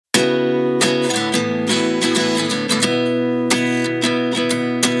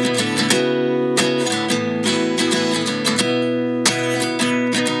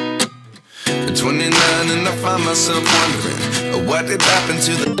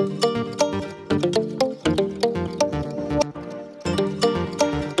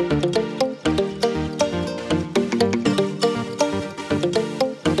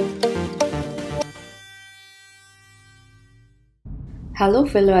Hello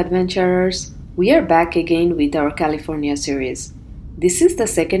fellow adventurers, we are back again with our California series. This is the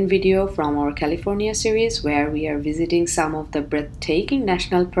second video from our California series where we are visiting some of the breathtaking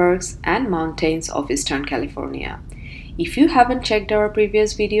national parks and mountains of Eastern California. If you haven't checked our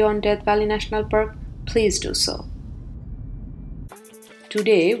previous video on Death Valley National Park, please do so.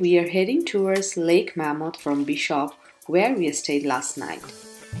 Today we are heading towards Lake Mammoth from Bishop where we stayed last night.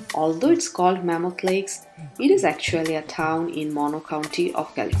 Although it's called Mammoth Lakes, it is actually a town in Mono County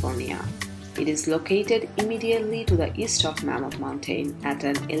of California. It is located immediately to the east of Mammoth Mountain at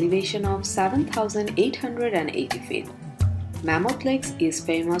an elevation of 7,880 feet. Mammoth Lakes is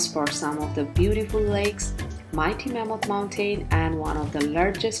famous for some of the beautiful lakes, mighty Mammoth Mountain, and one of the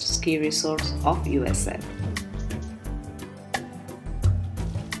largest ski resorts of USA.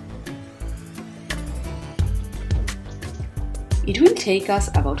 It will take us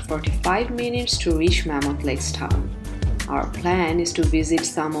about 45 minutes to reach Mammoth Lakes town. Our plan is to visit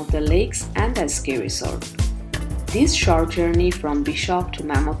some of the lakes and the ski resort. This short journey from Bishop to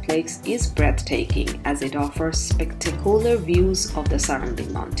Mammoth Lakes is breathtaking as it offers spectacular views of the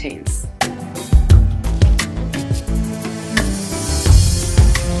surrounding mountains.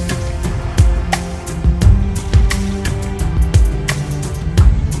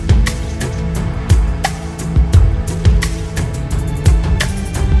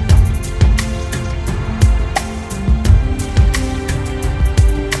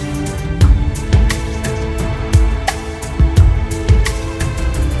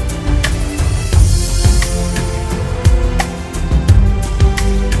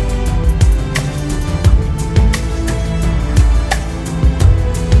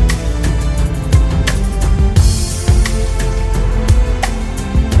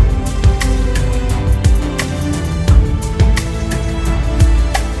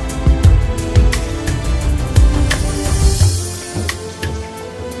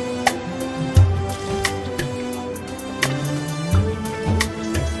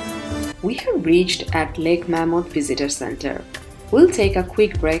 We have reached at Lake Mammoth Visitor Center. We'll take a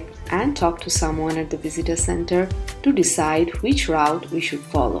quick break and talk to someone at the visitor center to decide which route we should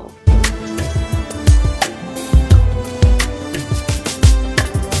follow.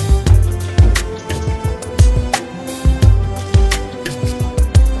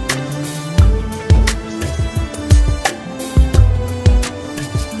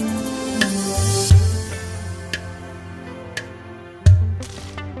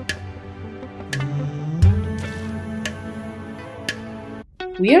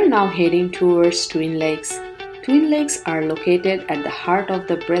 We are now heading towards Twin Lakes. Twin Lakes are located at the heart of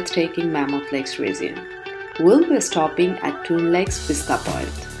the breathtaking Mammoth Lakes region. We'll be stopping at Twin Lakes Vista Point.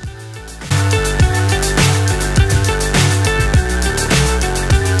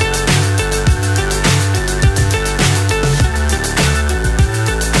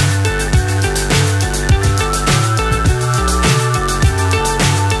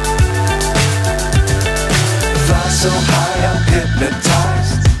 Fly so high, I'm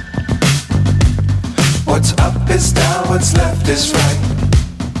hypnotized. What's up is down, what's left is right.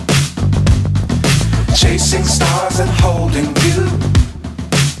 Chasing stars and holding you.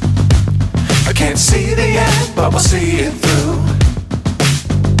 I can't see the end, but we'll see it through.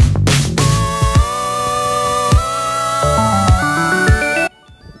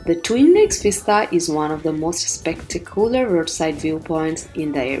 The Twin Lakes Vista is one of the most spectacular roadside viewpoints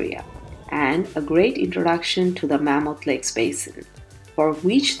in the area and a great introduction to the Mammoth Lakes Basin, for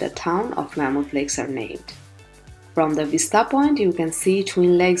which the town of Mammoth Lakes are named. From the Vista Point, you can see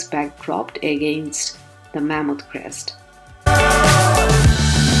Twin Lakes backdropped against the Mammoth crest.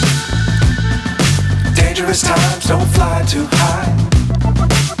 Dangerous times, don't fly too high.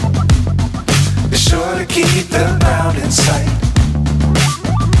 Be sure to keep the ground in sight.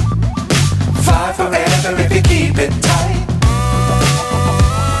 Fly forever if you keep it tight.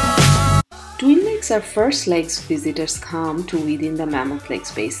 Twin Lakes are first lakes visitors come to within the Mammoth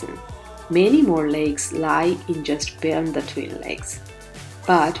Lakes Basin. Many more lakes lie in just beyond the Twin Lakes,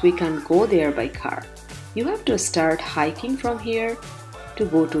 but we can't go there by car. You have to start hiking from here to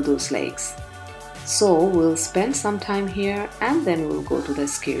go to those lakes. So we'll spend some time here and then we'll go to the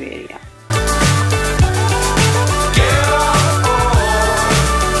ski area.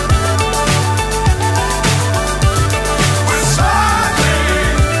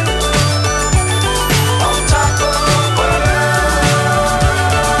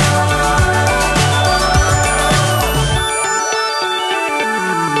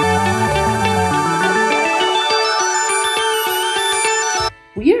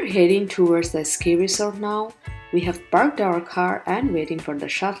 We are heading towards the ski resort now. We have parked our car and waiting for the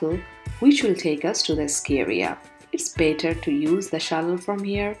shuttle, which will take us to the ski area. it's better to use the shuttle from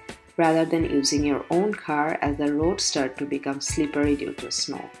here rather than using your own car as the roads start to become slippery due to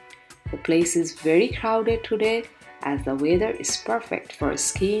snow. The place is very crowded today as the weather is perfect for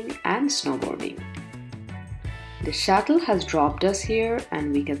skiing and snowboarding. The shuttle has dropped us here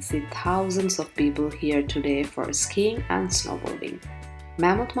and we can see thousands of people here today for skiing and snowboarding.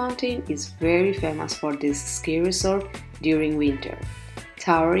 Mammoth Mountain is very famous for this ski resort during winter.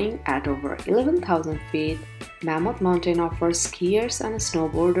 Towering at over 11,000 feet, Mammoth Mountain offers skiers and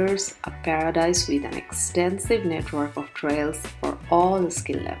snowboarders a paradise with an extensive network of trails for all the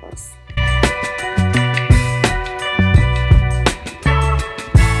skill levels.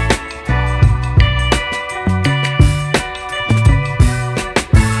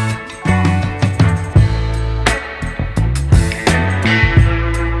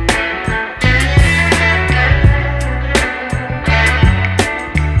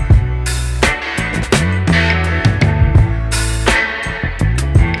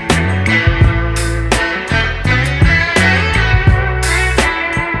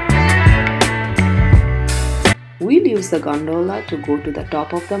 We'll use the gondola to go to the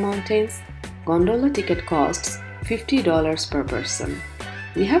top of the mountains. Gondola ticket costs $50 per person.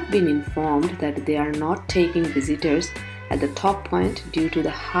 We have been informed that they are not taking visitors at the top point due to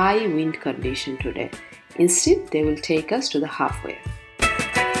the high wind condition today. Instead, they will take us to the halfway.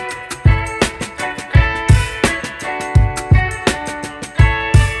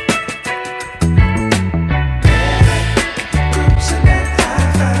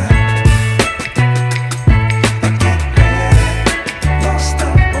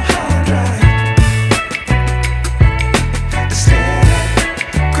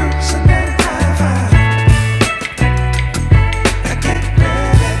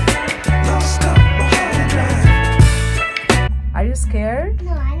 Are you scared?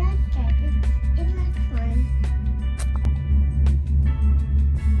 No, I'm not scared. It's not fun.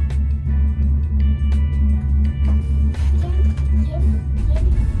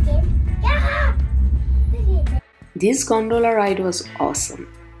 This gondola ride was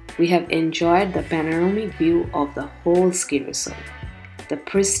awesome. We have enjoyed the panoramic view of the whole ski resort. The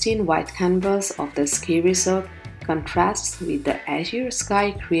pristine white canvas of the ski resort contrasts with the azure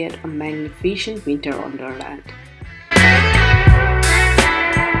sky, create a magnificent winter wonderland.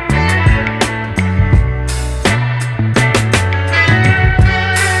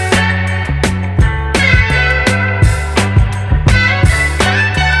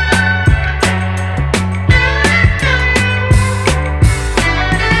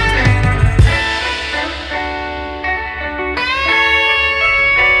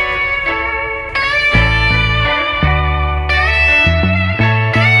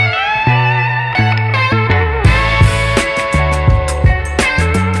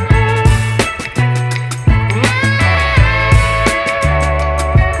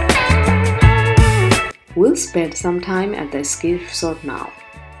 We'll spend some time at the ski resort now.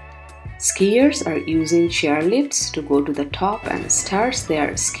 Skiers are using chairlifts to go to the top and start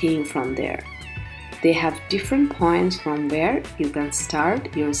their skiing from there. They have different points from where you can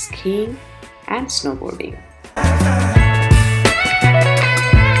start your skiing and snowboarding.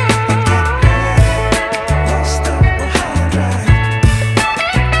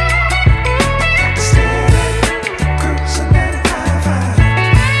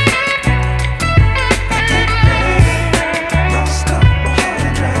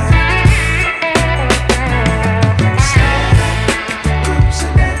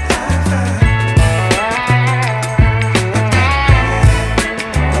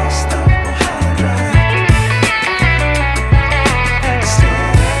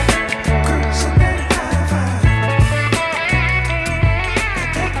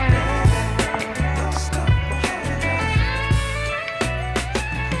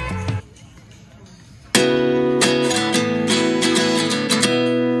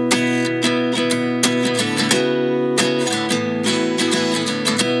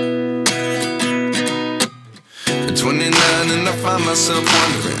 find myself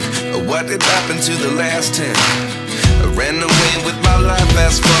wondering what did happen to the last 10. I ran away with my life,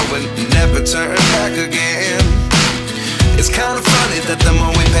 fast forward, never turn back again. It's kind of funny that the more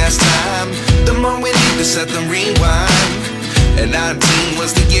we pass time, the more we need to set them rewind. And 19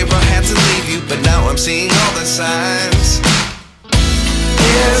 was the year I had to leave you, but now I'm seeing all the signs.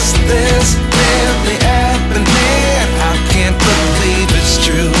 Is this really happening? I can't believe it's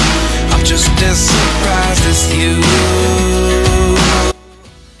true. I'm just as surprised as you.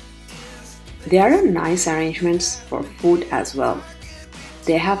 There are nice arrangements for food as well.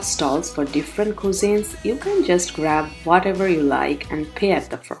 They have stalls for different cuisines. You can just grab whatever you like and pay at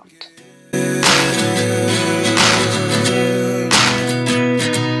the front.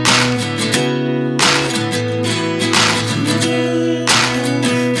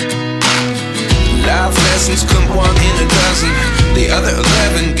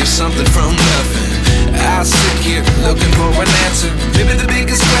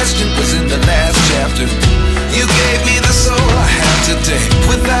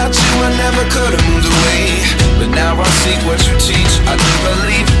 never could have moved away, but now I see what you teach. I do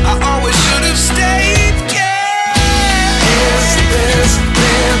believe I always should have stayed. Yeah. Is this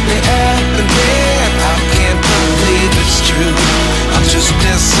really happening? I can't believe it's true. I'm just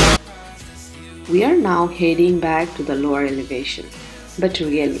as surprised. We are now heading back to the lower elevation. But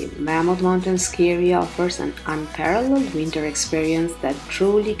really, Mammoth Mountain Ski Area offers an unparalleled winter experience that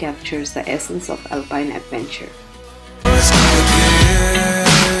truly captures the essence of alpine adventure.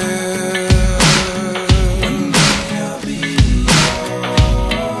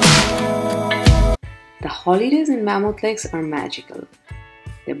 The holidays in Mammoth Lakes are magical.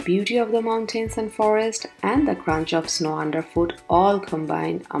 The beauty of the mountains and forest and the crunch of snow underfoot all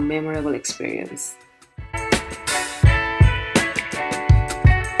combine a memorable experience.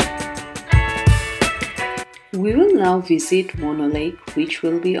 We will now visit Mono Lake, which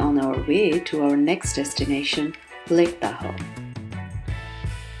will be on our way to our next destination, Lake Tahoe.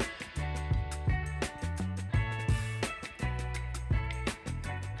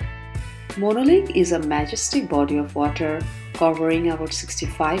 Mono Lake is a majestic body of water covering about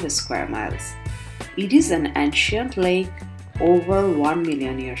 65 square miles. It is an ancient lake over 1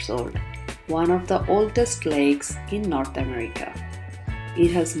 million years old, one of the oldest lakes in North America.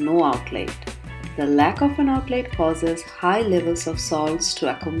 It has no outlet. The lack of an outlet causes high levels of salts to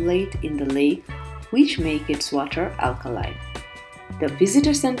accumulate in the lake, which make its water alkaline. The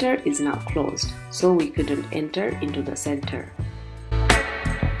visitor center is now closed, so we couldn't enter into the center.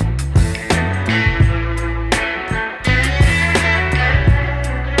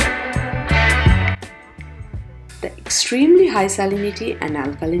 The extremely high salinity and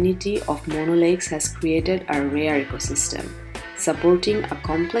alkalinity of Mono Lakes has created a rare ecosystem, supporting a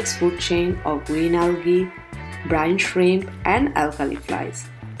complex food chain of green algae, brine shrimp, and alkali flies,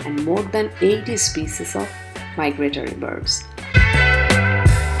 and more than 80 species of migratory birds.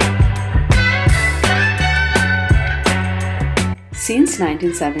 Since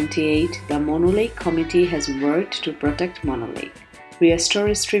 1978, the Mono Lake Committee has worked to protect Mono Lake, restore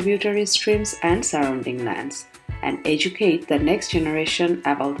its tributary streams and surrounding lands, and educate the next generation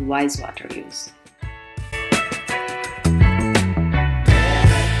about wise water use.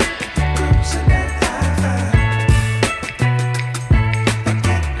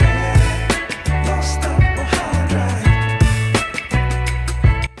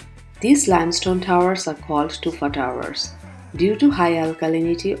 These limestone towers are called tufa towers. Due to high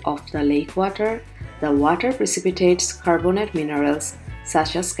alkalinity of the lake water, the water precipitates carbonate minerals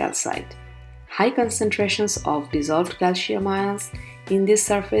such as calcite. High concentrations of dissolved calcium ions in these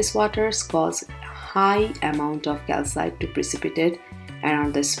surface waters cause a high amount of calcite to precipitate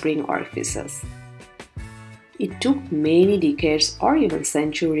around the spring orifices. It took many decades or even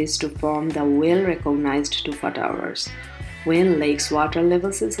centuries to form the well-recognized tufa towers. When lake's water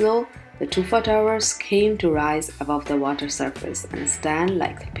levels is low, the tufa towers came to rise above the water surface and stand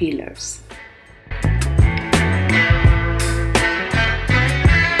like pillars.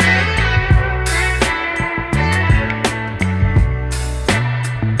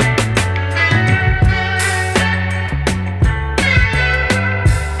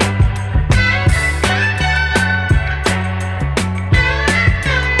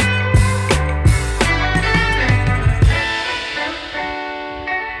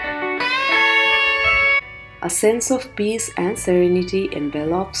 A sense of peace and serenity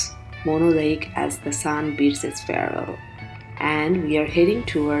envelops Mono Lake as the sun bids its farewell, and we are heading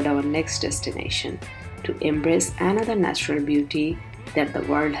toward our next destination to embrace another natural beauty that the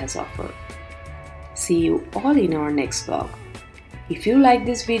world has offered. See you all in our next vlog. If you like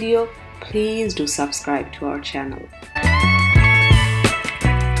this video, please do subscribe to our channel.